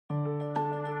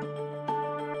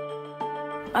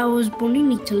I was born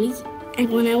in Italy, and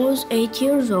when I was 8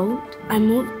 years old, I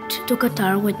moved to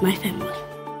Qatar with my family.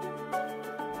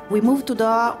 We moved to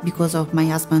Doha because of my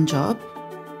husband's job.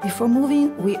 Before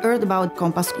moving, we heard about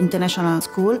Compass International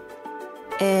School,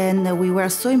 and we were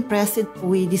so impressed,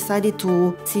 we decided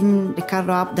to send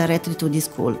Riccardo up directly to this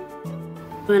school.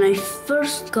 When I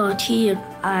first got here,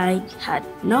 I had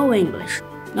no English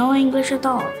at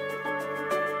all.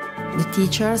 The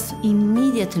teachers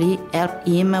immediately helped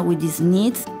him with his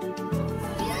needs.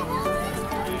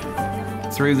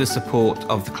 Through the support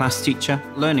of the class teacher,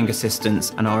 learning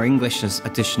assistants, and our English as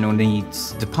additional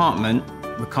needs department,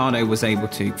 Riccardo was able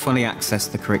to fully access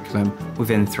the curriculum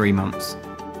within 3 months.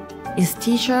 His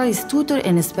teacher, his tutor,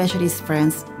 and especially his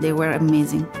friends, they were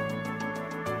amazing.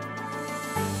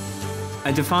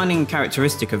 A defining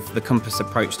characteristic of the Compass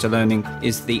approach to learning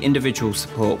is the individual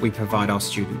support we provide our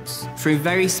students. Through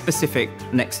very specific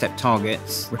next step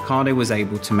targets, Riccardo was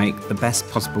able to make the best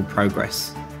possible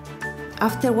progress.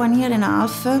 After 1 year and a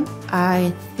half,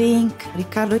 I think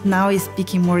Riccardo now is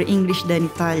speaking more English than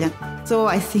Italian. So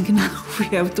I think now we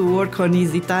have to work on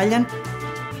his Italian.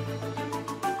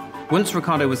 Once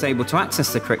Riccardo was able to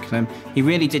access the curriculum, he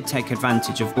really did take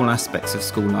advantage of all aspects of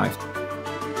school life.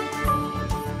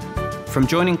 From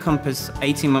joining Compass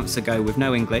 18 months ago with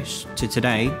no English to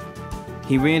today,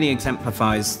 he really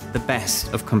exemplifies the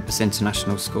best of Compass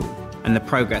International School and the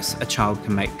progress a child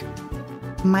can make.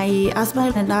 My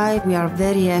husband and I, we are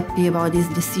very happy about this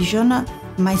decision.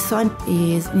 My son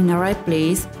is in the right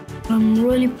place. I'm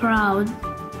really proud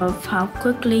of how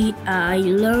quickly I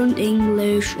learned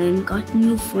English and got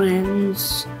new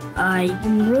friends. I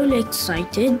am really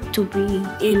excited to be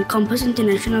in Compass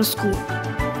International School.